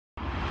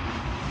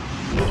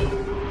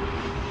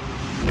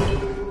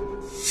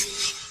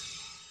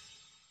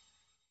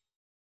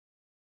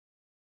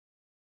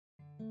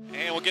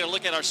We'll get a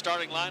look at our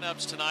starting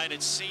lineups tonight.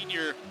 It's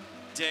senior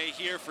day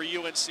here for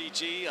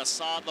UNCG.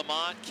 Assad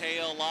Lamont,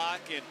 K.L.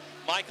 Locke, and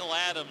Michael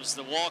Adams,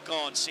 the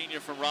walk-on senior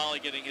from Raleigh,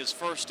 getting his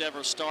first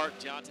ever start.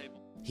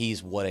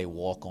 He's what a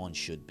walk-on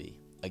should be,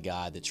 a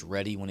guy that's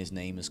ready when his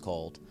name is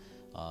called,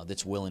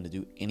 that's willing to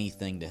do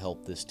anything to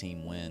help this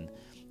team win,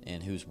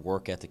 and whose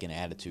work ethic and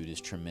attitude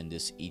is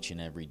tremendous each and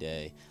every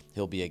day.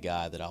 He'll be a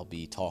guy that I'll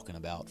be talking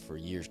about for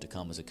years to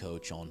come as a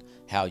coach on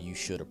how you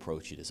should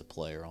approach it as a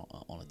player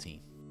on a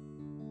team.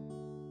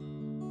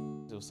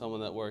 So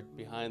someone that worked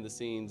behind the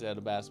scenes at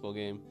a basketball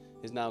game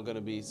is now going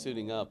to be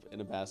suiting up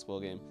in a basketball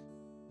game.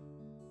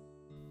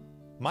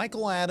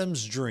 Michael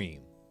Adams'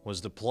 dream was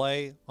to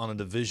play on a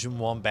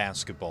Division I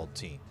basketball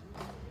team.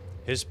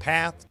 His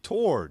path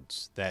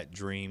towards that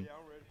dream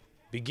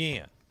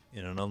began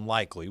in an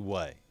unlikely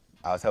way.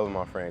 I was helping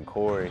my friend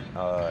Corey.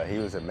 He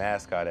was a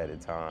mascot at the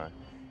time,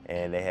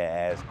 and they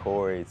had asked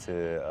Corey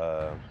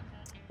to,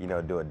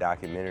 do a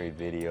documentary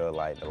video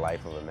like the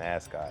life of a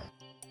mascot.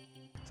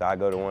 So I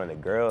go to one of the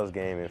girls'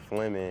 game in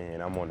Fleming,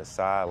 and I'm on the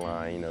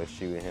sideline,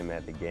 shooting him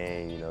at the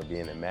game,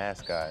 being a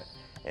mascot.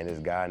 And this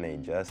guy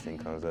named Justin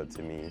comes up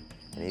to me,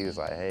 and he was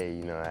like,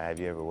 hey, have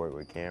you ever worked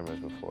with cameras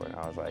before? And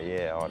I was like,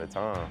 yeah, all the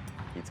time.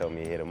 He told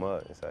me to hit him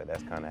up, and so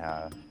that's kind of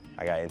how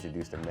I got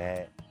introduced to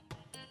Matt.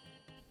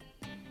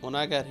 When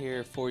I got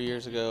here 4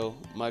 years ago,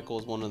 Michael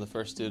was one of the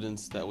first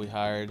students that we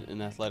hired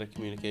in athletic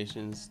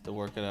communications to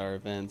work at our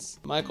events.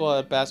 Michael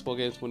at basketball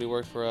games when he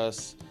worked for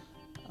us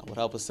would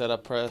help us set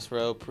up press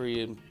row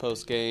pre and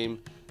post game,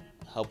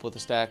 help with the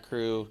stat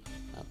crew,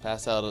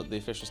 pass out the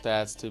official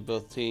stats to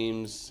both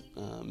teams,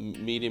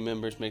 media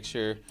members, make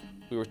sure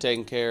we were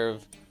taken care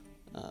of,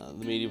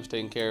 the media was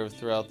taken care of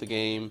throughout the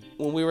game.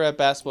 When we were at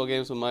basketball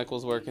games when Michael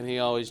was working, he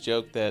always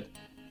joked that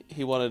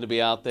he wanted to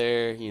be out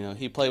there.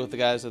 He played with the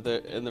guys in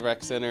the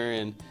rec center,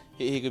 and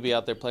he could be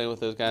out there playing with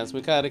those guys.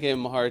 We kind of gave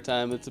him a hard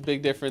time. It's a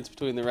big difference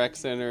between the rec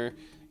center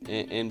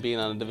and being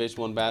on a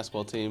Division I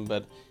basketball team,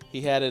 but he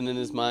had it in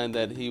his mind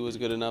that he was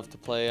good enough to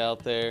play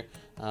out there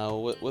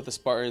with the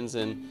Spartans,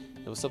 and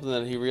it was something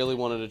that he really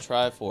wanted to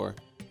try for.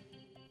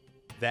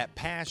 That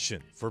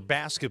passion for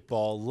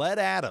basketball led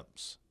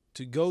Adams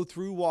to go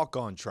through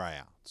walk-on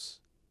tryouts.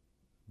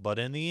 But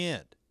in the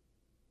end,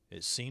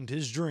 it seemed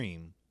his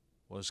dream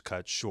was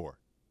cut short.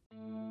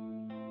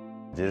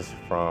 Just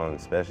from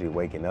especially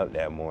waking up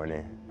that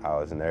morning, I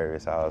was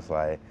nervous. I was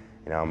like,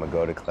 I'm gonna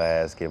go to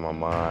class, get my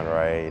mind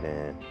right,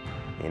 and,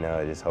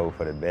 just hope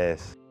for the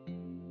best.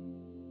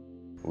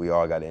 We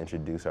all got to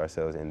introduce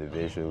ourselves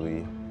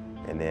individually,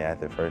 and then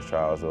after the first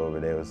trial was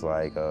over, they was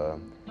like,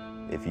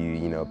 if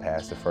you,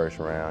 pass the first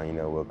round,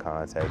 we'll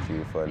contact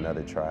you for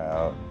another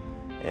tryout.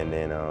 And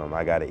then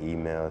I got an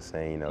email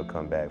saying,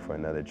 come back for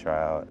another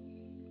tryout.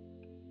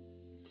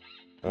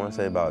 I want to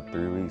say about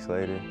 3 weeks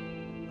later,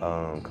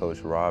 Coach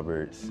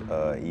Roberts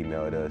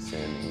emailed us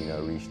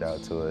and, reached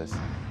out to us.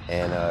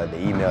 And the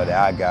email that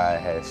I got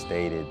had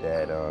stated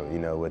that,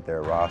 with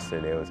their roster,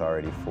 they was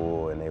already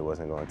full and they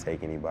wasn't going to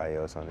take anybody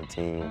else on the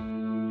team.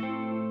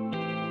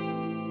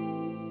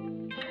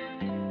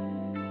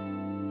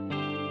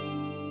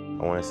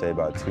 I want to say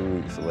about 2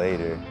 weeks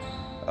later,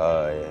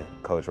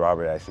 Coach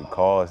Robert actually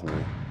calls me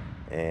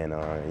and,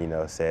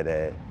 said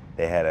that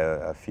they had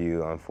a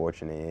few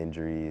unfortunate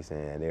injuries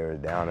and they were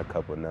down a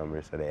couple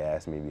numbers, so they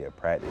asked me to be a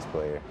practice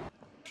player.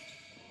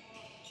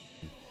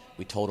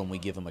 We told him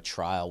we'd give him a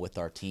trial with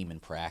our team in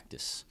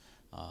practice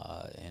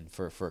and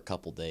for a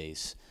couple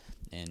days.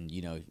 And,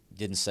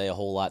 didn't say a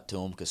whole lot to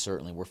him because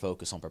certainly we're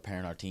focused on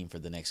preparing our team for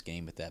the next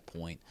game at that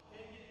point.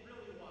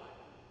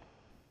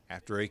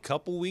 After a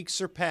couple weeks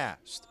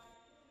surpassed,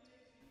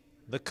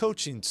 the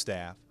coaching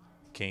staff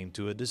came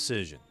to a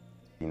decision.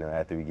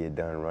 After we get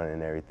done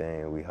running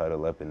everything, we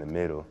huddle up in the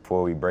middle.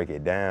 Before we break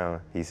it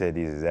down, he said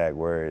these exact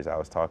words. I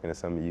was talking to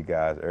some of you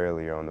guys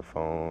earlier on the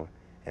phone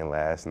and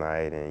last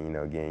night and,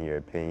 getting your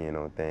opinion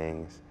on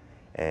things.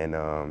 And,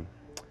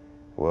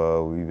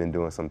 well, we've been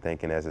doing some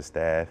thinking as a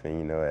staff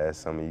and, as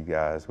some of you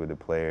guys with the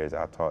players,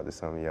 I've talked to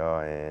some of y'all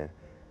and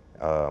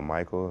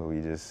Michael,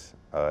 we just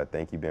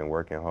think you've been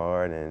working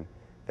hard and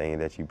thinking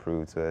that you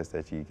proved to us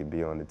that you could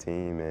be on the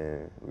team,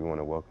 and we want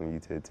to welcome you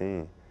to the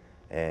team.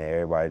 And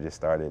everybody just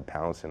started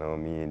pouncing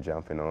on me and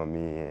jumping on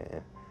me,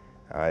 and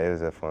it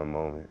was a fun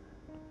moment.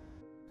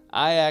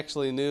 I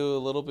actually knew a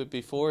little bit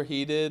before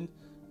he did.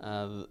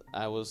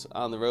 I was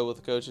on the road with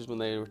the coaches when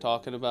they were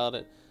talking about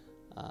it.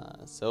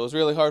 So it was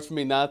really hard for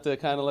me not to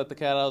kind of let the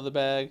cat out of the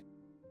bag.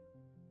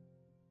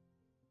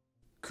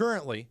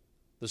 Currently,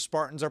 the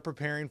Spartans are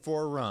preparing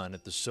for a run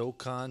at the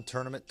SoCon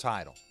tournament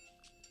title.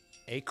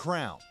 A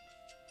crown,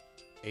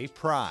 a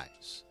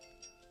prize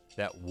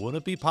that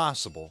wouldn't be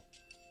possible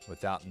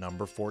without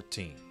number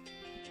 14.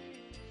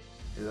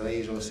 As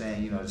Age was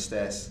saying, the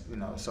stats,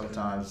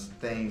 sometimes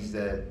things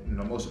that,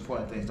 most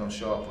important things don't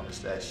show up on the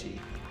stat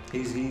sheet.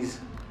 He's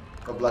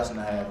a blessing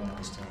to have him on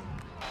this team.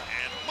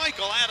 And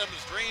Michael Adams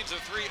drains a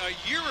three.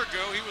 A year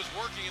ago, he was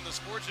working in the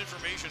sports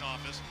information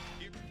office.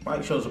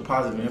 Mike shows a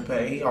positive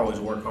impact. He always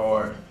worked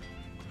hard.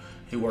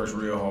 he works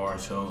real hard,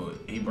 so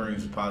he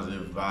brings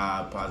positive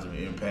vibe, positive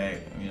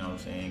impact, you know what I'm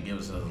saying,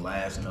 gives us a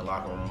last in the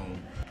locker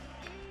room.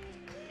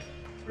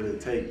 For to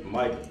take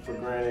Mike for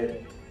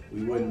granted,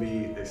 we wouldn't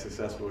be as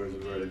successful as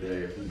we were today.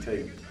 If we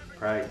take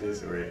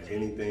practice or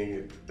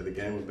anything of the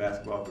game of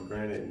basketball for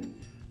granted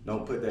and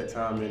don't put that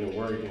time in and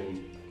work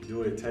and do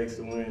what it takes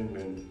to win,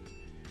 then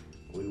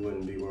we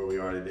wouldn't be where we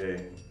are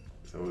today.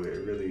 So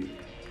it really,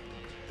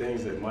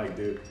 things that Mike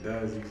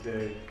does each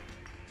day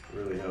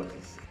really helps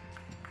us.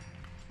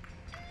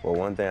 Well,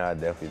 one thing I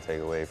definitely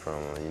take away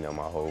from,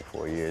 my whole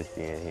 4 years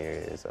being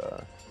here is,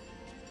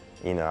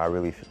 I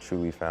really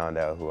truly found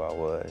out who I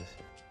was.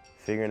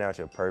 Figuring out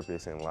your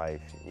purpose in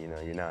life,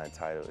 you're not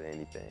entitled to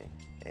anything.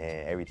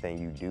 And everything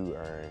you do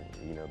earn,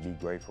 be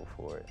grateful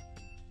for it.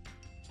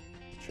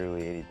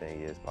 Truly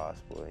anything is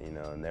possible,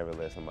 never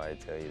let somebody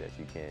tell you that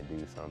you can't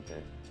do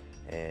something.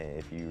 And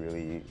if you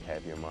really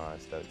have your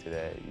mind stuck to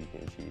that, you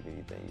can achieve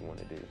anything you want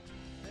to do.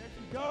 There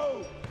you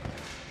go!